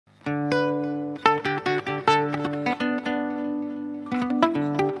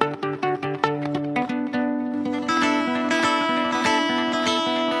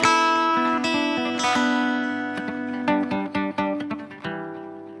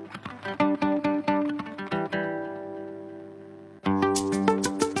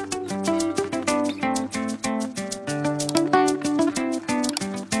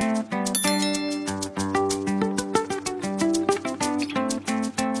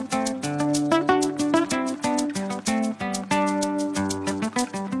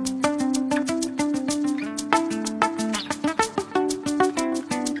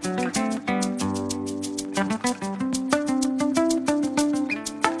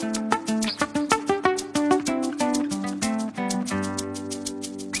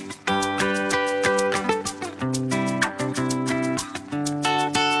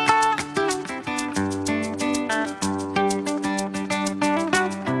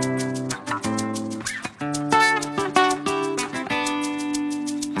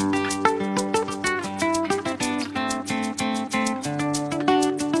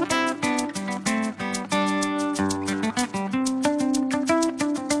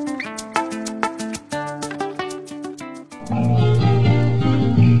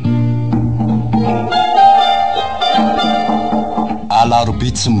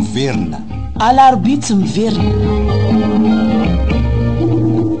Alarobia Tsy Miverina. Alarobia Tsy Miverina.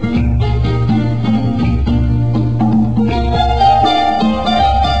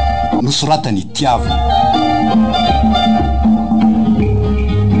 Nosoratan'i Tiavina.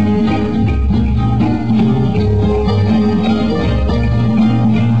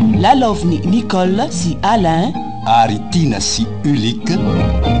 Lalaovin'i Nicole sy Alain. Ary Tiany sy Ulike.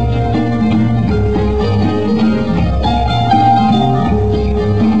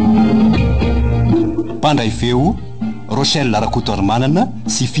 Mpandray feo Rochelle Rakotoarmanana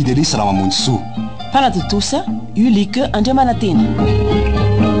sy Fidelis Ramamonsoa. Mpanatotosa Ulike Andrianantenaina.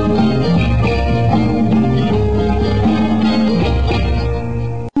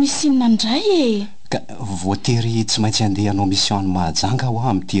 Misy indray e. Ka voatery tsy maintsy andeha hanao mission mahajanga ho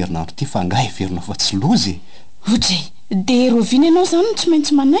amin'ny herinandro ty fa ngahy verina fa tsy lozy. Ohatry de roviny ianao zany tsy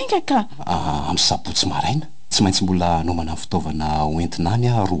maintsy manainga ka. Amin'ny sabotsy maraina tsy maintsy mbola nomana fitaovana hoentinany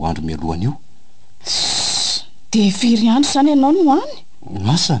roa andro mialohany io. De firy andro zany ianao no any?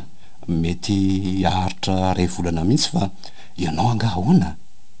 Masa mety aharitra ray volana mihitsy fa ianao angaha ahoana?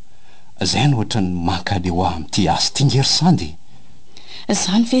 Zay no ohatra ny mankaleho amin'ity asy ty ngery sandy.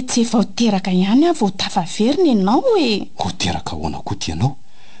 Zany ve tsy efa ho teraka ihany vao tafaverina ianao e? Ho teraka ahoana koa ty ianao?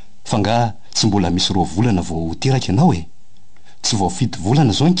 Fa nga tsy mbola misy roa volana vao ho teraka ianao e? Tsy vao fito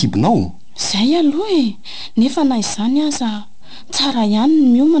volana zao nkibinao? Zay aloha e, nefa na izany aza tsara ihany ny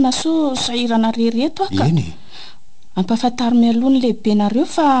miomana so sahirana rereto aka. Eny. Ampafataro mialoha ny lehibenareo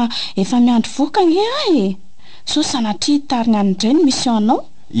fa efa miandry voka nge e. So sanatria tariny andray ny mission anao?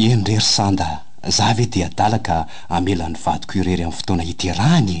 Eny rery sanda, za ve dia adalaka amelan'ny vadiko irery amin'ny fotoana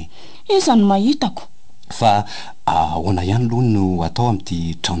hiterahany. Iza no mahitako. Fa ahoana ihany aloha no atao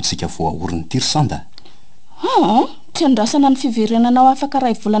amin'ity tranontsika voahoriny ity ry sanda? Tsy andrasana ny fiverenanao afaka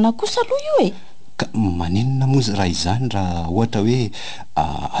ray volana kosa aloha io e. Ka maninona moa raha izany raha ohatra hoe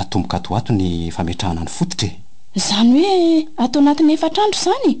atomboka atoato ny fametrahana ny fototra? Zany hoe atao anatin'ny efatrandro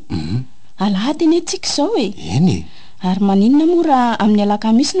zany? Alahady eny antsika zao e. Eny. Ary maninona moa raha amin'ny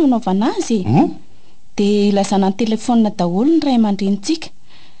alakamisy no anaovana azy de ilazana ny telefona daholo ny ray aman-drenitsika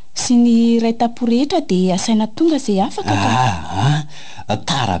sy ny ray tapo rehetra de asaina tonga zay afaka ka.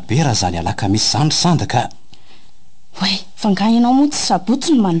 Tara be raha zany alakamisy zany sanda ka. Way, fa nga ianao moa tsy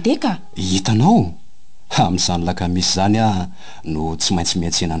sabotsy no mandeha ka. Hitanao amin'izany lakamisy zany no tsy maintsy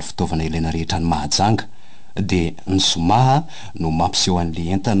miantsena ny fitaovana ilaina rehetra ny mahajanga, de ny somaha no mampiseho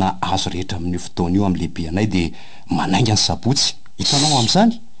an'le entana azo rehetra amin'ny fotoana io amin'ny lehibe anay de manainga ny sabotsy. Hitanao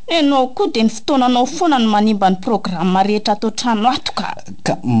amin'izany? Ianao koa de ny fotoananao foana no manimba ny programma rehetra atao trano ato ka.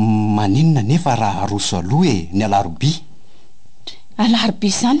 Ka maninona nefa raha aroso aloha e, ny Alarobia.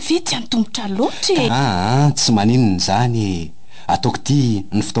 Alarobia zany ve tsy antombotra loatra e? Tsy maninona zany. Ataoko ty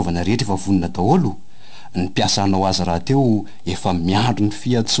ny fitaovana rehetra efa vonona daholo. Ny mpiasanao azy raha teo efa miandro ny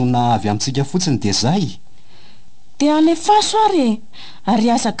fiantsoana avy amintsika fotsiny de zay. De alefaso ary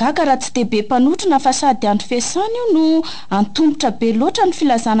ary aza gaga raha tsy de be mpanotrona fa sady andro fiasana io no antombotra be loatra ny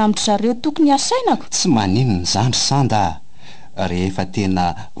filazana amin'ny zareo tokony asainako. Tsy maninona zany sanda. Rehefa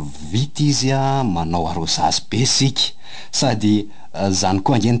tena vita izy manao arosasy be sika sady zany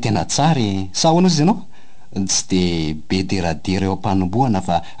koa angeny tena tsara. Sa ahoana izy ianao? Tsy de be deradera eo am-panombohana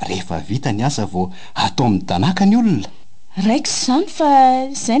fa rehefa vita ny asa vao atao amin'ny danaka ny olona. Raikitra zany fa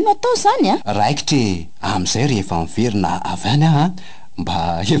zay no atao zany Raikitra amin'izay rehefa miverina avy any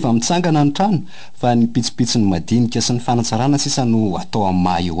mba efa mitsangana ny trano fa ny pitsopitsony madinika sy ny fanatsarana sisa no atao amin'ny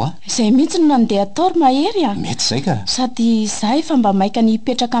maha eo Zay mihitsy no nandeha atao ry mahery Mety zay ka. Sady za efa mba maika ny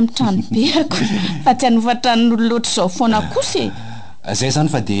hipetraka amin'ny trano beako fa tsy hanovatra-nolo loatra zao foana kosa Zay zany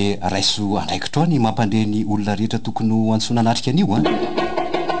fa de raiso andraikitra ny mampandre ny olona rehetra tokony ho antsoina anatrika an'io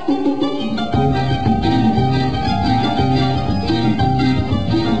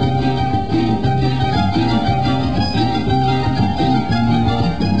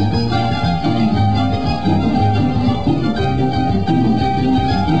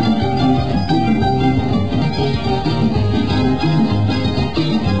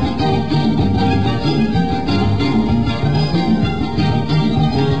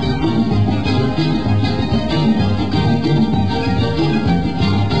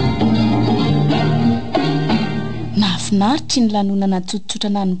Naritry ny lanonana tsotsotra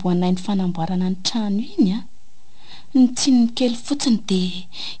nanomboanay ny fanamboarana ny trano iny ny tsininy kely fotsiny de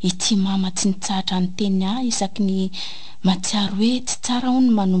ity mama tsy nitsahatra ny teny isaky ny matsiaro hoe tsy tsara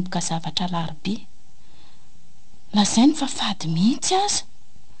hono ny manomboka zavatra Alarobia. Lazainy fa fady mihitsy aza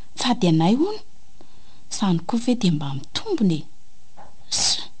fady anay hono zany koa ve de mba mitombony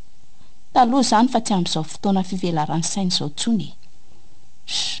taloha zany fa tsy amin'izao fotoana fivelaran'ny sainy zao tsony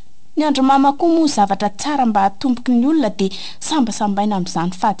Ny andro mama koa moa zavatra tsara mba hatomboky ny olona dia sambasambaina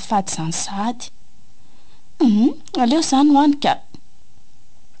amin'izany fadifady izany sahady. Aleo izany hoany ka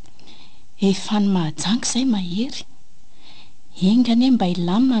efa ny mahajanky izay mahery. Engany mba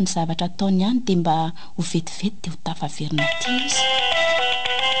ilamina ny zavatra ataony ihany dia mba ho vetivety dia ho tafaverina ty izy.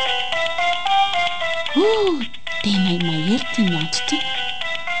 Tena mahery ty miantso ty.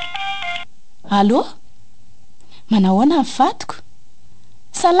 Allo? Manahoana ny vadiko?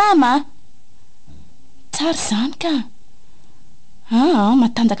 Salama? Tsara izany ka?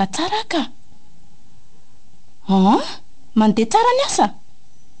 Matanjaka tsara ka? Mandeha tsara ny asa?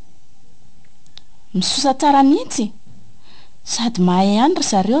 Misosa tsara mihitsy? Sady mahay ihany ry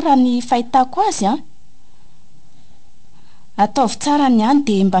zareo raha ny fahitako azy ataovy tsara ny ihany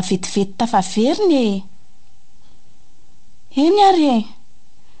dia mba vetivety tafaveriny e. Eny ary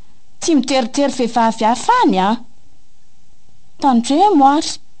tsy miteritrery vehivavy hafany tandre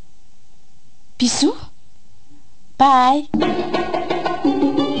moary. Bisous. Bye.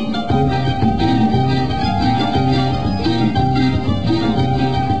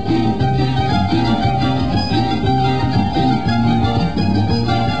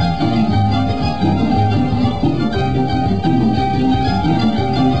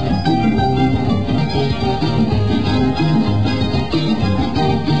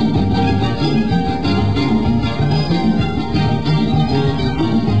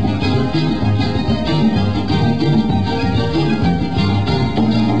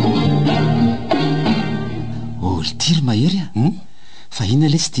 Mahery fa inona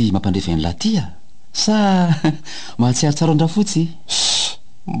le tsy tia mampandreva ny latia sa mahatsiarotsaro andrafotsy?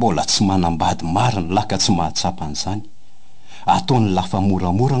 Mbola tsy manambady mariny laka tsy mahatsapa an'izany. Ataony lafa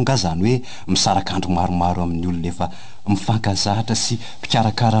moramora nga zany hoe misaraka andro maromaro amin'ny olona efa mifankazahatra sy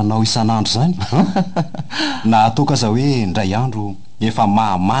mpikarakarana isan'andro zany. Na ataoka za hoe indray andro efa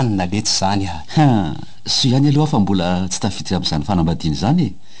mahamanina letsy zany sy ihany aloha fa mbola tsy tafiditra amin'izany fanambadiana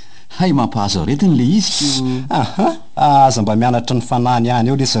zany hay mampahazo aretiny le izy aza mba mianatra ny fanahany ihany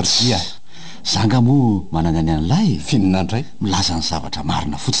eo le sarzia. Zanga moa manana ny an'lay finina indray milaza ny zavatra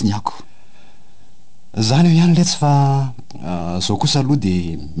marina fotsiny ako. Zany eo ihany letsy fa zao kosa aloha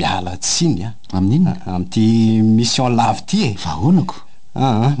dia miala tsiny amin'inona amin'ity mission lave ty vahoanako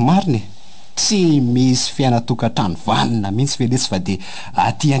mariny tsy misy fiainatokantrano vanina mihitsy fe letsy fa dia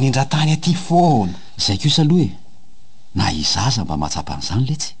aty anindran-tany aty foana zay kosa aloha na izaza mba mahatsapa an'izany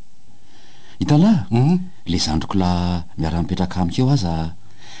letsy. Hitala le zandroko la miara-mipetraka amiko eo aza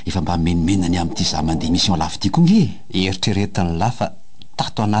efa mba menomenany amin'ity za mandeha mission lave ty koa nge eritreretiny la fa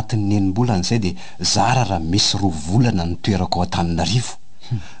tato anatin'ny nenim-bolana izay dia zara raha misy 2 volana ny toerako ao Antananarivo.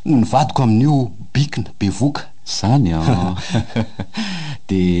 Ny vadiko amin'io bikina bevoka zany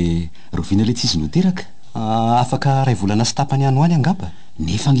dia rovina le tsy izy noteraka afaka 2 volana sy tapany ihany hoany angamba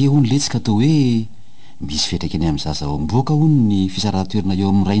nefa nge hony letsika atao hoe misy fiatraikany amin'zaza ao amboaka hony ny fisarahatoerana eo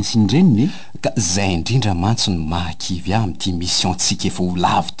amin'ny rainy sy ny reniny ka zay indrindra mantsy ny mahakivy amin'ity missiontsika efa ho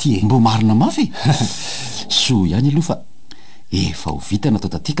lavo ty mbo marina mafy so ihany aloha fa efa ho vita natao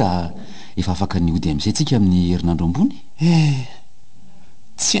taty ka efa afaka ny ody amin'izay tsika amin'ny herinandro ambony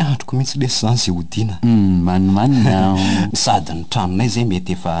tsy androko mihitsy lesy zany zay hodiana manimanina sady ny tranonay zay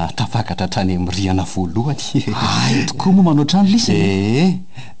mety efa tafakatra trany amin'ny riana voalohany tokoa moa manao trano lisy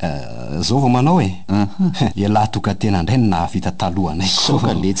zao vao manao ialahy toka tena indray ny nahavita talohanay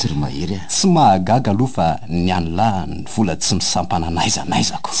soka letsy ry mahery tsy mahagaga aloha fa ny anylahy ny vola tsy misampana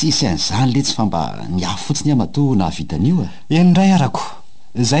naizanaizako tsisy an'izany letsy fa mba niafy fotsiny amato nahavitan'io indray arako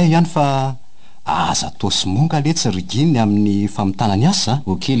zay ihany fa aza tosimonga letsy riginy amin'ny famitana ny asa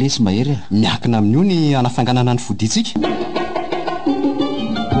oke lesy mahery miakina amin'io ny anafanganana ny foditsika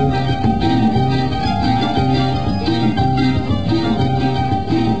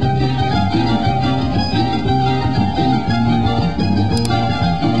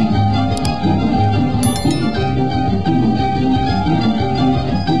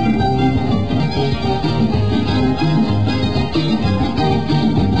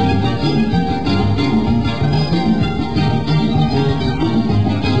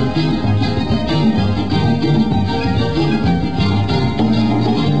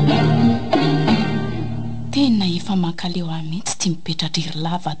mankaleo amitsy ty mipetrariry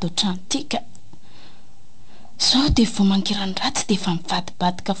lava atao trantika sao dia vo mankirany ratsy dia efa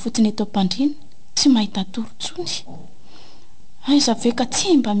mivadibadika fotsiny eto am-pandrina tsy mahita torontsony aiza veka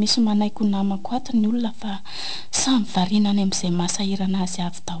tsy mba misy manaiko namako ato ny olona fa samy varinany amin'izay masahirana azy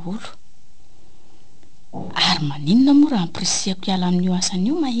avy daholo ary maninona moa raha ampirisiako hiala amin'io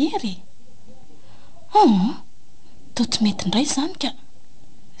asan'io mahery to tsy mety indray zany ka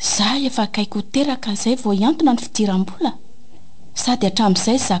za efa akaiko teraka zay vao iantona ny fidiram-bola sady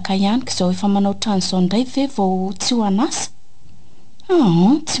hatramin'izay zaka ihany ka izao efa manao trano izao indray ve vao tsy ho anasa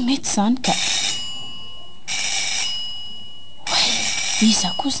tsy mety izany ka iza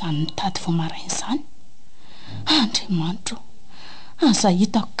koa izany mitady vao maraina izany Andriamanitro aza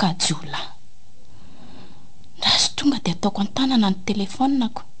hitako kajolahy raha tonga dia ataoko an-tanana ny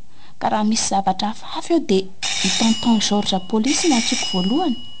telefonako ka raha misy zavatra hafahafa eo dia i tonton George polisy no antsoko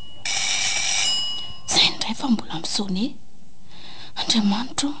voalohany izay indray fa mbola misone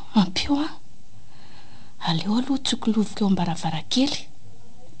Andriamanitro ampio aleo aloha tsokolovoka eo am-baravarakely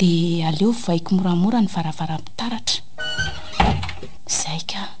dia aleo vaiko moramora ny varavaram-pitaratra izay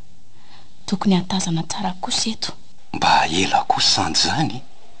ka tokony hatazana tsara kosa eto mba ela kosa sandy zany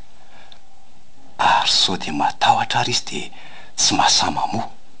ary sao dia matahotra ary izy dia tsy mahasamamoa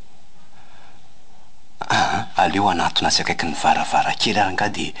aleo anatona azy akaiky ny varavarakely ary nga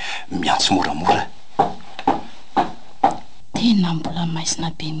dia miantso moramora tena mbola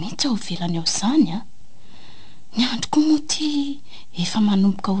maizina be mihitsy ao velany ao izany ny androko moa ty efa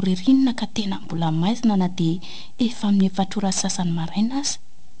manomboka ho ririnina ka tena mbola maizina na dia efa amin'ny 4 ora sasany maraina aza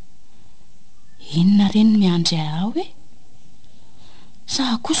inona reny miandry aho hoe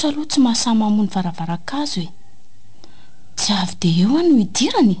sa kosa aloha tsy mahasamamoa ny varavarankazo tsy avy dia eo no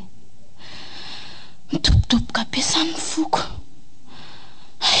hidirany mitobotoboka ampiasany foko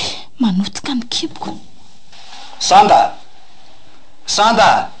manotika ny kiboko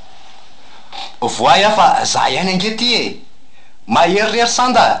Sanda voay afa za ihany angety maherirery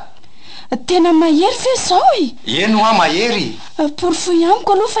Sanda tena mahery fe zao eno mahery porfo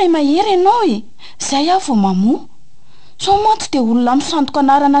amiko aloha fa mahery ianao izay aho vao mamoa so mantsy dia olona misandoka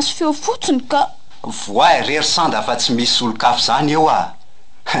anarana azy feo fotsiny ka voay rery Sanda fa tsy misy olo-kafo zany eo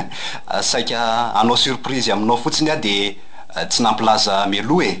saika anao surprise aminao fotsiny dia tsy nampilaza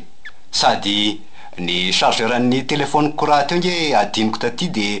meloa sady ny chargeuran'ny telefoniko raha teo nge adinoko taty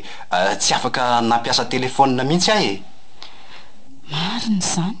dia tsy afaka nampiasa telefona mihitsy marina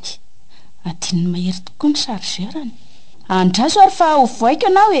izany adinony mahery tokoa ny chargeurany andraso ary fa ho voaiko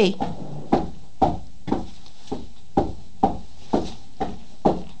ianao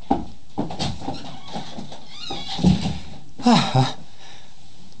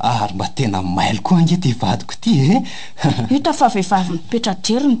ary mba tena mailo koa angety ivadiko ty hita fa vehivavy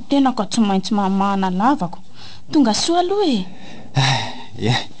mipetra-drery ny tena ka tsy maintsy mamahana lavako tonga soa aloha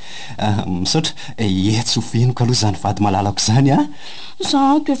misaotra etsy ho venoko aloha zany vady malalako zany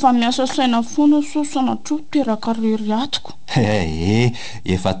za to efa miasa saina foana so sanatro teraka rery atoko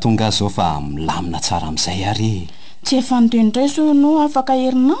efa tonga zao fa milamina tsara amin'izay ary tsy efa ndendray so ianao afaka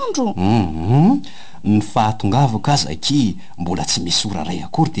herinandro ny fahatongavako aza ki mbola tsy misy ora ray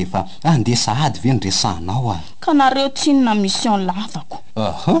akory dia efa andeha sahady ve nyresahanao ka nareo tsinona mission lavako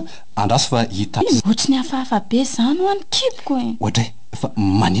andraso fa hita ohatsy ny hafahafa be zany ho any kiboko ohatray fa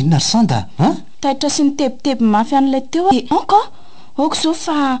maninona ry Sanda taitra sy ny tebiteby mafy an'ilay teo anka oko zao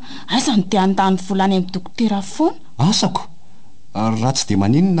fa aizany dia andany volany amin'ny dokotera foana asako raha tsy dia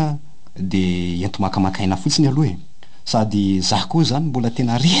maninona dia ento makamakaina fotsiny aloha sady za koa zany mbola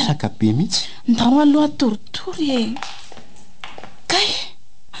tena reraka be mihitsy ndao aloha toritory kay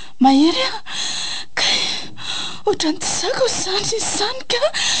mahery kay ohatrany tsy zako zany ka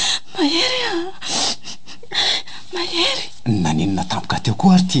mahery naninona tampoka teo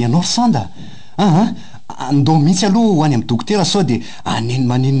koa ary tianao ry Sanda andao mihitsy aloha ho any amin'ny dokotera sao dia aneny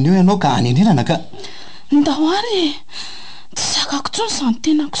maninona eo ianao ka anenenana ka ndao ary tsy zakako tsony izany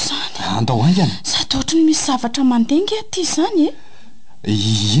tenako izany andao angana sady ohatrany misy zavatra mandeha nge aty izany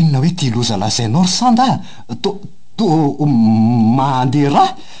inona hoe ty loza lazainao ry Sanda to mandeha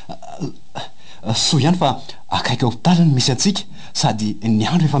raha so ihany fa akaiky hopitaly ny misy atsika sady ny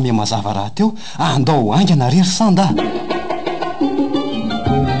andro efa mihamazava raha teo andao angana rery Sanda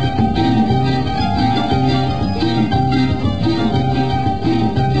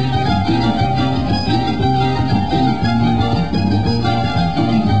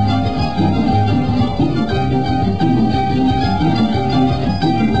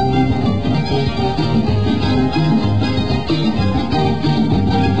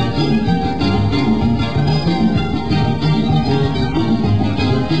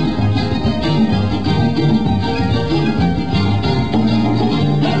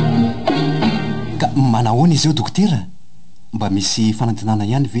manahoana izy eo dokotera mba misy fanantenana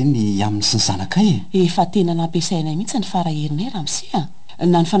ihany ve ny amin'ny sy ny zanakay efa tena nampiasaina mihitsy ny faraherinay raha misia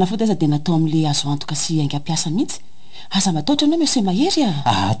na ny fanafody aza dia natao amin'le azo antoka sy aingam-piasa mihitsy aza mataotra anao mese mahery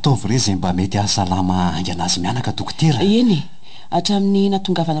ataovy re zay mba mety ahasalama aingana azy mianaka dokotera eny hatramin'ny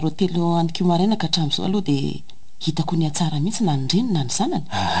natongavana ro telo andikio maraina ka hatramin'izao aloha dia hitako ny atsara mihitsy na ny reny na ny zanany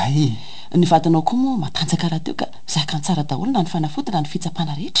Ny vadinao koa moa matanjaka raha teo ka zakany tsara daholo na ny fanafody na ny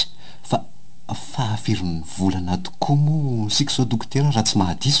fitsapana rehetra. Fa firin'ny volana tokoa moa sika zao dokotera raha tsy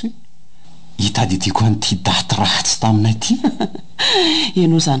mahadiso hoe hitadidiko an'ity daty ratsy taminay ity.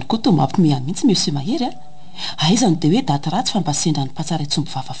 Ianao zany koa to mampimehany mihitsy monsieur Mahery a. Aizany de hoe daty ratsy fa mba sendra ny mpatsara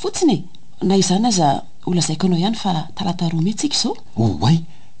itsomby vava fotsiny e. Na izany aza olazaiko anao ihany fa talata 2 Mai tsika izao. Oay,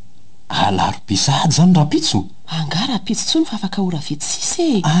 Alarobia sahady zany rapitso. Angara rapitso tsony fa afaka ora vitsy sisa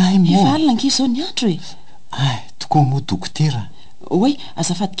e. Ay mo. Efa alina ankizy zao ny andro e. Ay, tokoa moa dokotera. Oay,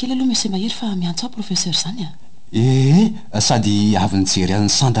 azafady kely aloha monsieur Mahery fa miantso professeur zany a. Sady avy nijery an'ny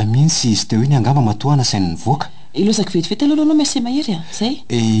sanda mihitsy izy teo iny angamba matoana sain'ny voaka. Ilosako vetivety aloha anao monsieur Mahery a, zay.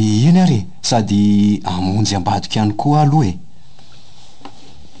 Iny ary, sady amonjy ambadika ihany koa aloha e.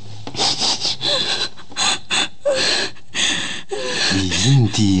 Iny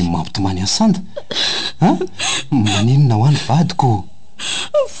ty mampitomany an-sanda. Maninona ho any vadiko?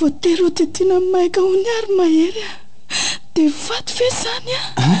 Voatery ho tiatiana maika ho niary Mahery a. De vaty ve zany a?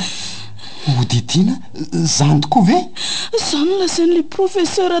 Hodidiana? Zany tokoa ve? Zany lazain'le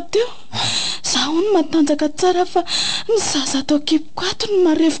professeur teo. Zaho ny matanjaka tsara fa ny zaza atao kipiko ato ny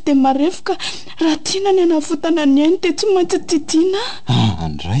marefo de marefo ka raha tiana ny anavotana ny ainy de tsy maintsy tidiana.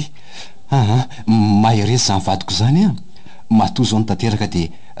 Andray. Mahery zany vadiko zany a. Matoa zao ny tanteraka de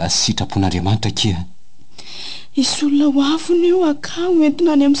sitrapon'Andriamanitra kia. Isy olona ho avony io aka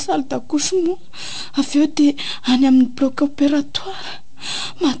hoentina any amin'ny salle d'accouchement. Avy eo de any amin'ny bloc opératoire.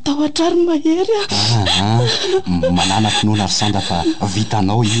 Matahotra ary Mahery a. Manana finoana ary sanda fa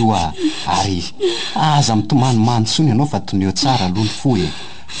vitanao io ary aza mitomany tsony ianao fa toneo tsara aloha ny fo e.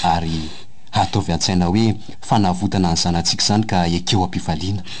 Ary ataovy an-tsaina hoe fanavotana ny zanatsika zany ka ekeo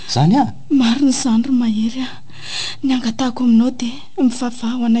am-pifaliana. Zany a? Mariny zany ry Mahery a. Ny angatahako aminao de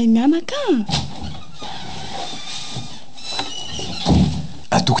mivavaha ho anay mianaka.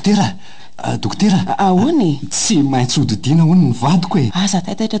 Dokotera, ahoany? Tsy maintsy hodidiana hono ny vadiko e. Aza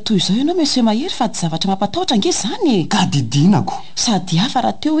taitaitra toy izao ianao monsieur Mahery fa tsy zavatra mampatahotra ange zany e. Ka didinako. Sady hafa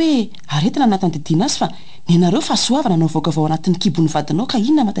raha teo hoe aretina anatin'ny didina azy fa ny anareo fa soavana no voaka vao anatin'ny kibon'ny vadinao ka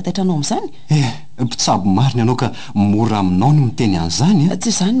inona mataitaitra anao amin'izany? Mpitsabo marina anao ka mora aminao no miteny an'izany a. Tsy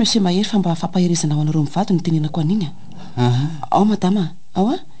izany monsieur Mahery fa mba fampaherezana ho anareo mivady no tenenako an'iny a. Ao madama, ao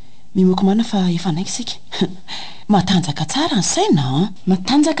a. Mimoky mana fa efa naika sika. Matanjaka tsara ny saina.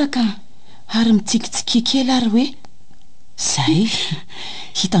 Matanjaka ka. Ary mitsikitsiki kely ary hoe zay.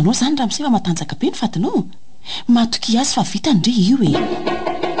 Hitanao zany raha miseva matanjaka be ny vadinao. Matoky azy fa vita ndre io e.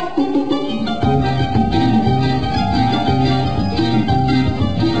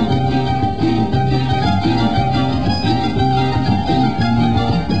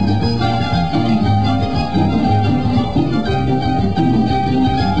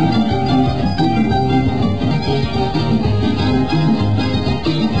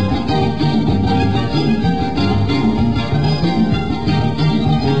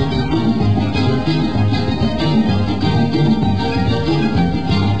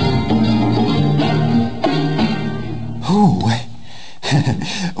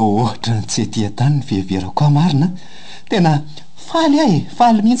 Ohatra ny tsy etia tany ny veheverako marina. Tena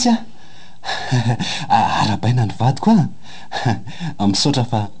faly mihitsy a. Arabaina ny vadiko a. Misaotra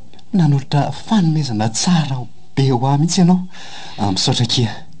fa nanolotra fanomezana tsara be ho ahy mihitsy ianao. Misaotra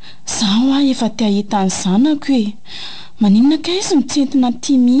kia. Zaho a efa te ahita ny zanako e. Maninona ka izy mitsentina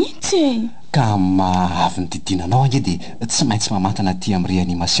ty mihitsy e. Ka mahavy ny didinanao ange de tsy maintsy mamantana ty amin'ny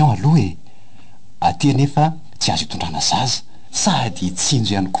réanimation aloha e. Aty nefa tsy azo hitondrana zaza. Sady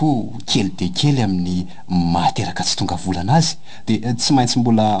tsinjo ihany koa kely de kely amin'ny mahateraka tsy tonga volana azy. De tsy maintsy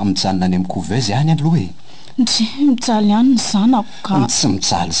mbola mijanona any amin'ny couveuse ihany aloha e. Ndre mijaly ihany ny zanako ka. Tsy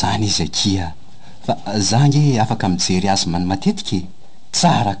mijaly zany izy akia. Fa zange afaka mijery azy matetika e.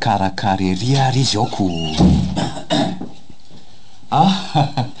 Tsara karakara ery ary izy aoko.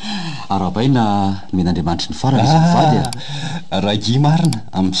 Arabaina men'Andriamanitra ny farany izy mivady a. Ragi marina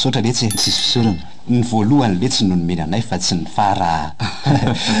misaotra letsy e. Tsisy fisaorana. Ny voalohany letsy no nomeny anay fa tsy ny fara.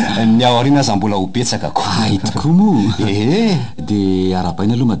 Ny ao aoriana aza mbola ho betsaka ko. Tokoa moa. De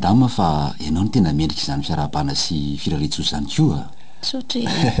arabaina aloha madama fa ianao no tena mendrika izany fiarabana sy firaretso zany koa. Saotra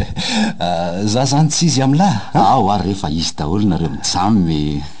za zany tsy izy am'lahy. Ao ary rehefa izy daholo nareo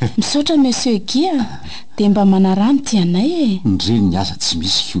mijamy. Misaotra monsieur Gia. De mba manarano ty anay e. Ndreny ny asa tsy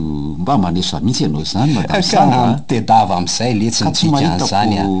misy ko mba maneso mihitsy ianao zany madama Ka Sandra. tedava amin'izay letsy ny Ka tsy dika mahita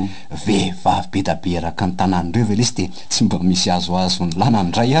an'izany a. ko- Vehivavy be da be raka ny tanàn'ireo ve lesy de tsy mba misy azoazo ny lana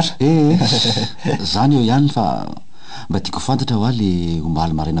ndray ara. Zany eo ihany fa mba tiako fantatra ho le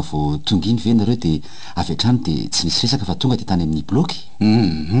omaly maraina vao tonga iny ve nareo de avy hatrany de tsy nisy resaka fa tonga de tany amin'ny bloky.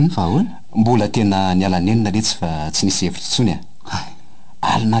 Fa ahoana? Mbola tena niala nenina letsy fa tsy nisy hevitra intsony a.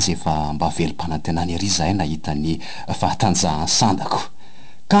 alina azy efa mba velom-panantenany ary zahay nahita ny fahatanjahany sandako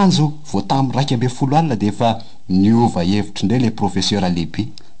kanjo vo tamin'ny 1 alina dia efa niova hevitra indray le professeur lehibe.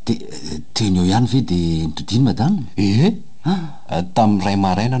 de teny eo ihany ve de nitodiny madame? Tamin'ny ray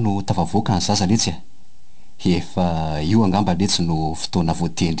maraina no tafavoaka ny zaza letsy efa io angamba letsy no fotoana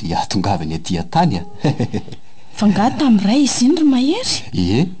voatendry atongavany aty an-tany fa nga tamin'ny ray izy iny ry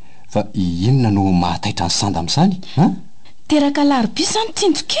mahery? Fa inona no mahataitra ny sanda amin'izany teraka Alarobia zany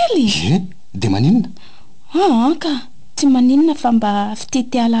tinjo kely. De maninona? Ka tsy maninona fa mba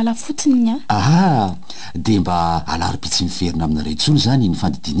fitete alala fotsiny de mba Alarobia Tsy Miverina aminareo intsony zany ny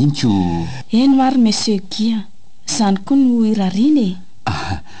fandidiniko. Eny mary monsieur Guia zany koa no irariny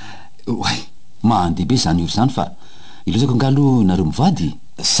mandehibe zany io zany fa ilozako angalo nareo mivady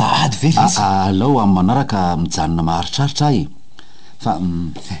sahady ve alao amin'ny manaraka mijanona maharitraritra ahy fa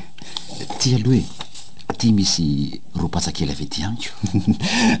ty aloha ty misy ropatsakely avy ety amiko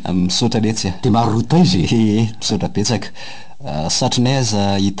misaotra letsy de marota izy misaotra betsaka satrinay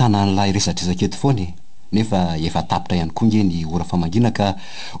aza hitana an'lahy resadresaka eto foany nefa efa tapitra ihany koa ngeny ora famangina ka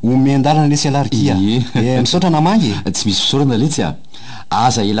omendalana letsy Alarobia misaotra namangy tsy misy fisaorana letsy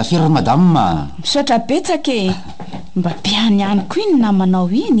aza ela fiera madame misaotra betsaka mba piany ihany koa iny namanao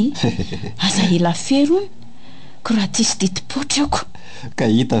iny aza ela fero ony ko raha tsisy ditipotra aoko ka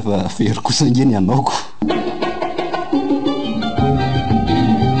hita fa fery kosa ngeny anaoko.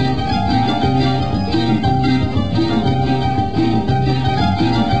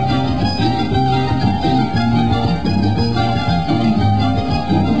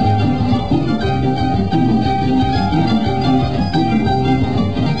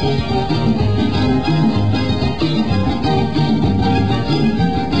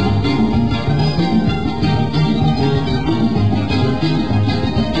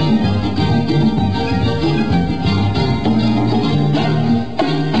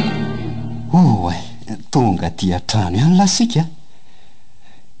 Tonga ty atrano ihany lasika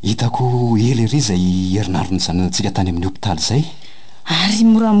hitako ely ery zay herinandro nijanonantsika tany amin'ny hopitaly zay ary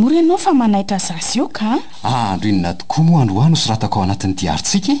moramora ianao fa manaitra zazy io ka andrinona tokoa moa androany soratako ao anatin'ny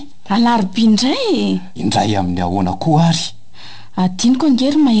diarintsika Alarobia indray amin'ny ahoana koa ary adinoko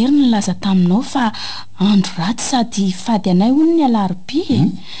angery mahery nilaza taminao fa andro ratsy sady fady anay hono ny Alarobia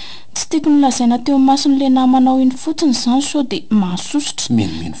tsy tiako nilazaina teo mason'le namanao iny fotsiny zany sao de mahasosotra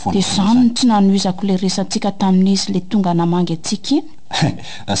menimeny foana de zany tsy nanohizako le resantsika tamin'izy le tonga namangy atsika iny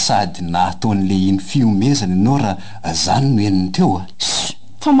sady nataon'le iny fiomezana ianao raha zany no eniny teo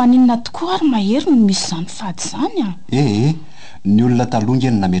fa maninona tokoa ary mahery no misy zany fady zany ny olona talonga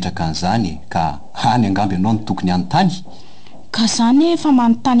eny nametraka an'izany ka hany angamby ianao ny tokony an-tany ka zany efa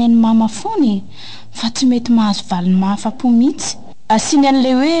manontany any mama foany fa tsy mety mahazo valiny mahafa-po mihitsy asiny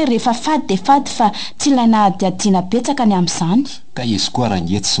an'le hoe rehefa fady de fady fa tsy ilaina adiadiana betsaka ny amin'izany ka izy koa raha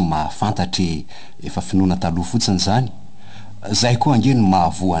ngety sy mahafantatra efa finoana taloha fotsiny zany zay koa angeny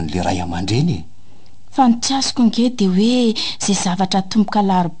mahavoan'le ray aman-dreny fa ny tsy azoko nge de hoe zay zavatra tomboka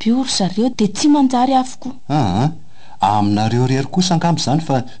Alarobia ry zareo de tsy manjary afoko aminareo rery kosa angamby zany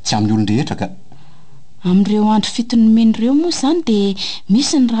fa tsy amin'ny olon-drehetra ka amin'ireo andro fitonimen'ireo moa zany de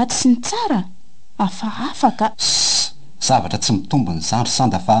misy ny ratsy sy ny tsara afaka zavatra tsy mitombo ny zandro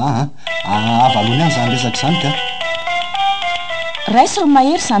sanda fa avalony any zany resaka zany ka raisy ro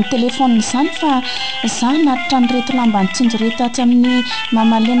mahery zany telefoniny zany fa za natitra ny reto lamba nitsinjo reto atsy amin'ny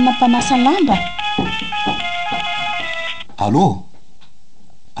mamalenina mpanasa lamba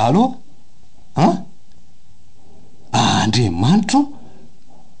allo Andriamanitro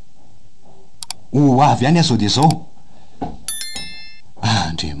ho avy any azo de zao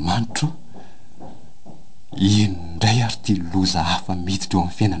Andriamanitro indray ary ty loza hafa miditra eo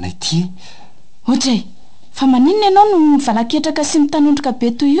amin'ny fiainanay ty Otray fa maninona ianao no mivalaketraka sy mitanondroka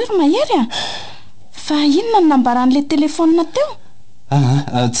be toy io ry mahery fa inona no nambaran'le telefonina teo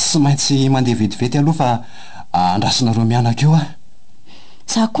tsy maintsy mandeha vetivety aloha fa andrasinareo mianaka eo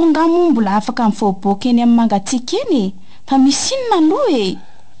za koa ngamo mbola afaka mivoaboaka eny amin'ny mangatsiaka eny fa misy inona aloha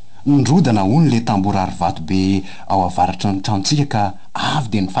nrodana hono le tamborary vato be ao avaratra ny tranontsika ka avy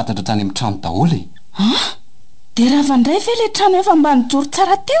de nifantatra trany amin'ny trano daholo de raha vandray ve le trano efa mba nijoro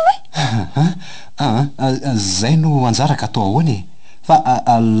tsara teo zay no anjaraka atao ahoany fa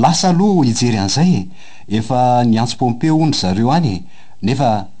lasa aloha hijery an'izay efa niantso pompeo hono zareo any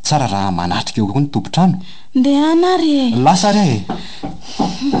nefa tsara raha manatrika eo koa ny tompotrano ndeha anary lasa ary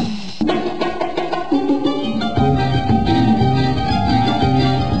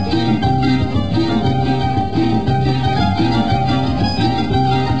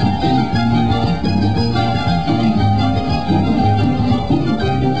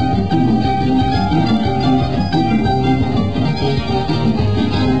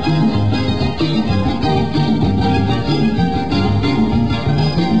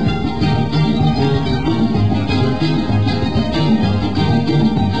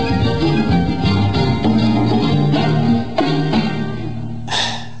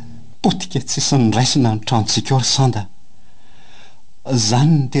potika tsisy nyraisina ny tranontsika ry sanda.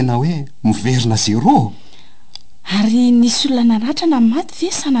 Zany ny tena hoe miverina zero. Ary nisy olona naratrana maty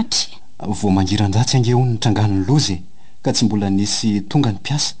ve sanatria? Vao mangiran-dratsy angehony nitrangany lozy ka tsy mbola nisy tonga ny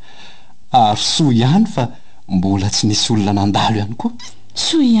mpiasa. Ary soa ihany fa mbola tsy nisy olona nandalo ihany koa.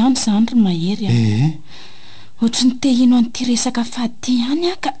 Soa ihany zany ry mahery a. Ohatry ny tehino an'ity resaka faty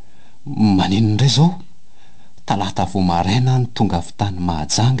ihany aka. Manino indray zao? Talata vao maraina ny tonga avy tany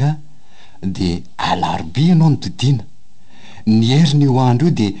Mahajanga de Alarobia ianao ny dodina. Ny heriny io andro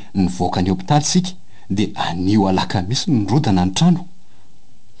io de nivoaka ny hôpitaly sika de anio alakamisy nyrodana ny trano.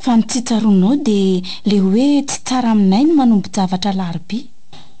 Fa ny tsitsaronao de le hoe tsy tsara aminay no manombo zavatra Alarobia.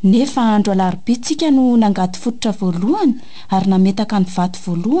 Nefa andro Alarobia tsika no nangaty fototra voalohany ary nametaka ny vaty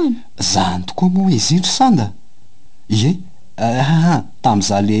voalohany. Zany tokoa moa izy ry sanda. Ie,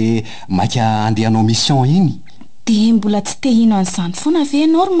 tamin'izaho le maika andehanao mission iny. De mbola tsy tehino an'izany foana ve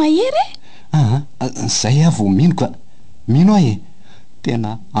ianao ry mahery? Zay aho vao mino ka. Mino aho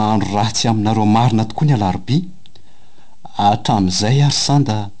tena andro ratsy aminareo marina tokoa ny Alarobia. Hatramin'izay ary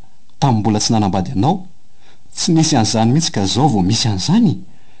sanda tamin'ny mbola tsy nanambady anao tsy nisy an'izany mihitsy ka zao vao misy an'izany.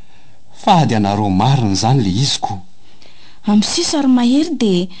 Fady anareo marina zany le iziko. Amin'ny sisa ry mahery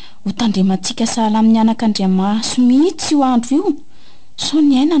de ho tandremantsika sahala amin'ny anak'Andriamaso mihitsy io andro io. So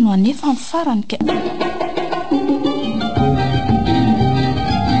ny aina no anefa amin'ny farany ka.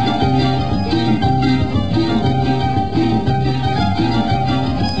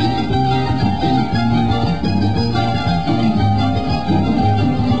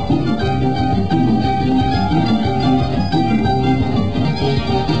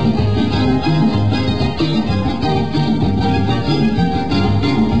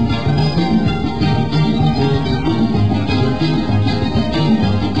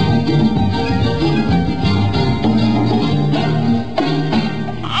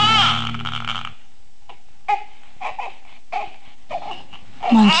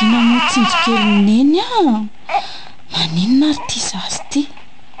 Mangina mo tsinjokely neny a. Maninona ry ty zasy ty?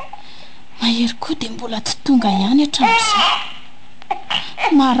 Mahery koa de mbola tsy tonga ihany hatramin'izao.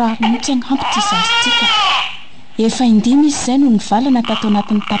 Marary mihitsy angamba ty zasy ty ka. Efa indimy izy izay no nivalana tato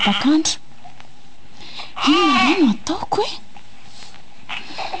anatin'ny tapakandro. Inona re no ataoko e?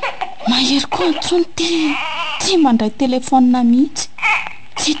 Mahery koa antsony ty mandray telefônina mihitsy.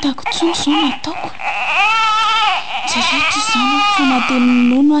 Tsy hitako tsony zao no ataoko. Tseretra izany fa na de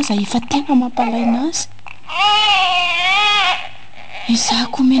nono aza efa tena mampalaina azy.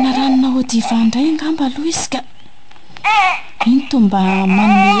 Izahako mena ranona ao diva indray angamba aloha izy ka. Iny to mba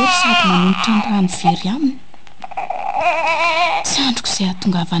manome hery sady manombotra ny rano very aminy. Tsy androko izay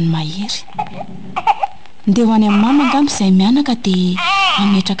ahatongavany mahery. Ndeha ho any amin'ny mama angamba izay mianaka de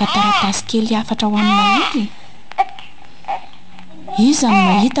mametraka taratasy kely afatra ho an'ny mahery. Iza no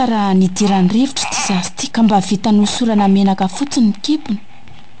mahita raha nidirany rivotra ty zasy ty ka mba vita nosorana menaka fotsiny ny kibony.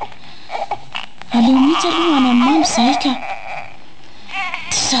 Aleo mihitsy aloha any amin'ny mamy izay ka.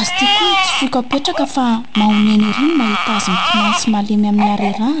 Ty zasy ty koa tsy foko apetraka fa mahomeny ery ny mahita azy mitinantsy malemy amin'ny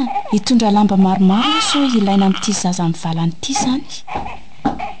harerahana. Hitondra lamba maromaro so ilaina amin'ity zaza mivalany ity zany.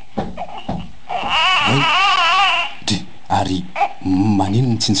 Ary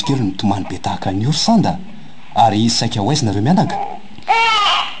manino ny tsinjokely ny tomany be tahaka an'io ry sanda? Ary saika ho aizy nareo mianaka?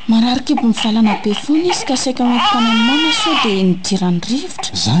 Marary kibo mivalana be fony izy ka saika metoka any amin'ny mama so de nidirany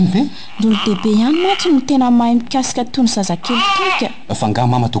rivotra. Zany ve? Ndolo dehibe ihany mantsy no tena mahay mikasika tony zazakely toy ka. Fa nga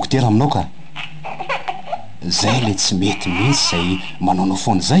mama dokotera aminao ka? Zay le tsy mety mihitsy zay manaonao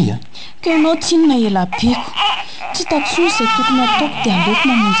foana zay a. Ka ianao tsy inona ela beko. Tsy tatsony izay tokony ataoko de aleoko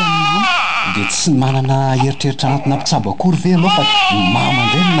mamonjy amin'ny mama. De tsy manana heritreritra anatina mpitsabo akory ve ianao fa mama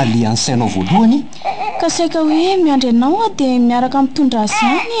indray no nalian'ny sainao voalohany? Ka saika hoe miandry anao de miaraka mitondra azy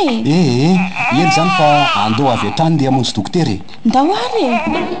ihany e. Eny zany fa andao avy hatrany de hamonjy dokotera e. Ndao ary e.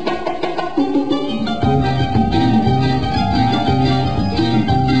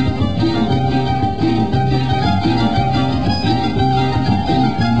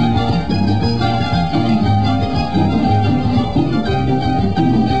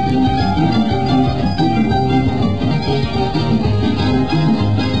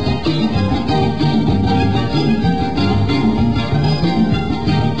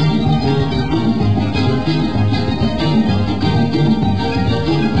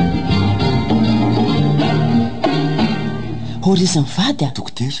 ahory izy mivady a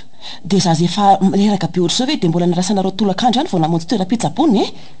dokotera de zazy efa leraka be ohatr'izao ve de mbola nirasanareo tolakandro any vao namonjy toeram-pitsabony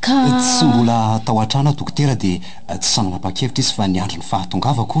ka tsy mbola tao an-trano dokotera de tsy sanana-pa-kevitra izy fa ny andro ny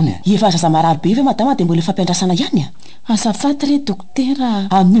fahatongavako ony efa zaza marary be ve madama de mbola efa ampiandrasana ihany azafady re dokotera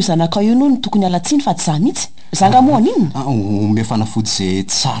amin'io zanaka io no ny tokony alatsiny fa tsy za mihitsy zanga moa an'inona ome fanafody zay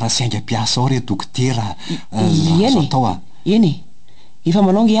tsara sy aingam-piasa ao re dokotera eny atao eny efa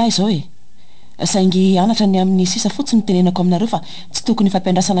manongy ahy zao saingy anatra ny amin'ny sisa fotsiny tenenako aminareo fa tsy tokony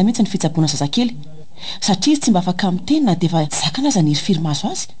fampiandrasana mihitsy ny fitsaboana zazakely satria izy tsy mba afaka miteny de fa zakana aza niry firimazo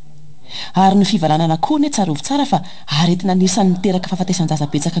azy ary ny fivalanana koa ne tsara ovy tsara fa aretina nisan'ny miteraka fahafatesan-jaza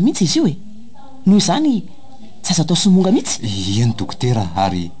betsaka mihitsy izy io noho izany tsy aza atao somonga mihitsy eny dokotera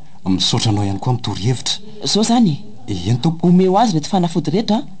ary misaotranao ihany koa mitoro-hevitra zao zany eny tompo omeo azy reto fanafody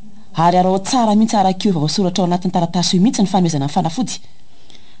rehetra ary arao tsara mihitsy arak'io vao soratra ao anatin'ny taratasy io mihitsy ny fanomezana ny fanafody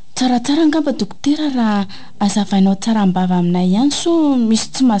tsaratsara angamba dokotera raha azavainao tsara mbava aminay ihany so misy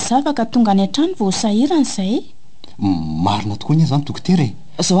tsy mazava ka tonga any an-trano vao sahirana izay marina tokoa ny zany dokotera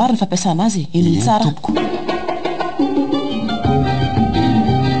zao ary ny fampiasana azy eny tsara tompoko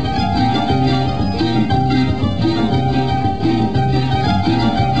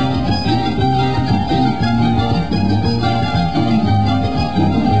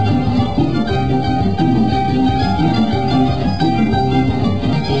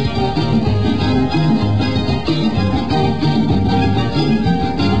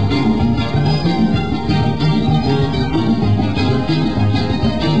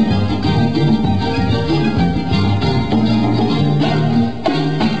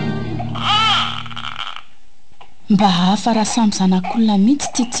mba hafa raha samy zanak'olona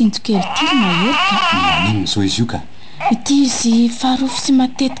mihitsy ty tsinjokely ty maherika manino zao izy io ka ity izy faharofo sy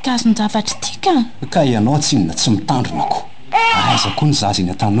matetika azon-javatra ity ka ianao tsy inona tsy mitandronako aiza koa ny zaza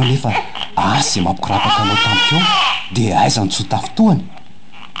eny an-tanonao nefa asy zay mampikorapaka anao tamiko eo de aiza ny tsotafotoany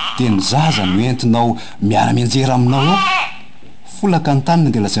de ny zaza no entinao miara-mianjera aminao eo folaka ny tanina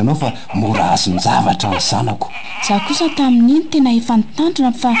de lazainao fa mora azy ny zavatra ny zanako za kosa tamin'iny tena efa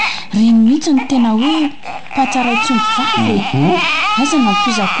nitandrona fa reny mihitsy ny tena hoe mpatsaray tsy mivavy aiza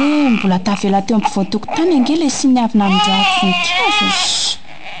nampizako hoe mbola tavela teo ampivoatokotany angely sy niavina amindrako voninkazo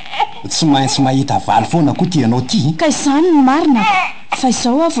tsy maintsy mahita valy foana koa ty ianao ty ka izany ny marinako fa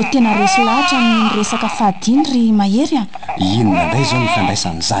izao vao tena resy lahatra ny resaka fahadiny ry mahery inona indray zao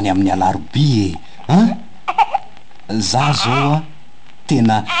nifandraisan' zany amin'ny Alarobia za zao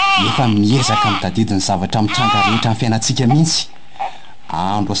tena efa miezaka mitadidi ny zavatra mitranga rehetra amin'ny fiainantsika mihitsy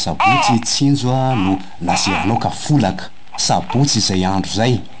andro sabotsy tsinjo no naserinao ka folaka sabotsy izay andro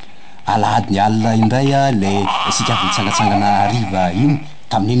zay alahady ny alina indray le sika avy nitsangatsangana ariva iny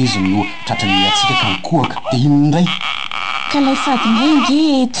tamin'iny izy no tratrany atsika ka mikohaka de iny indray ka lay fadinay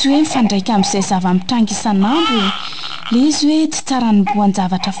nge tsy hoe mifandraika amin'izay zava-mitranga isan'andro le izy hoe tsy tsara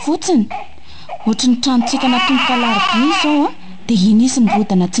nyboan-javatra fotsiny ohatra ny tranontsika natomboka Alarobia zao de iny izy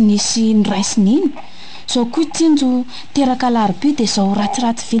nirodana tsy nisy niraisiny iny zao koa tsinjo teraka Alarobia de zao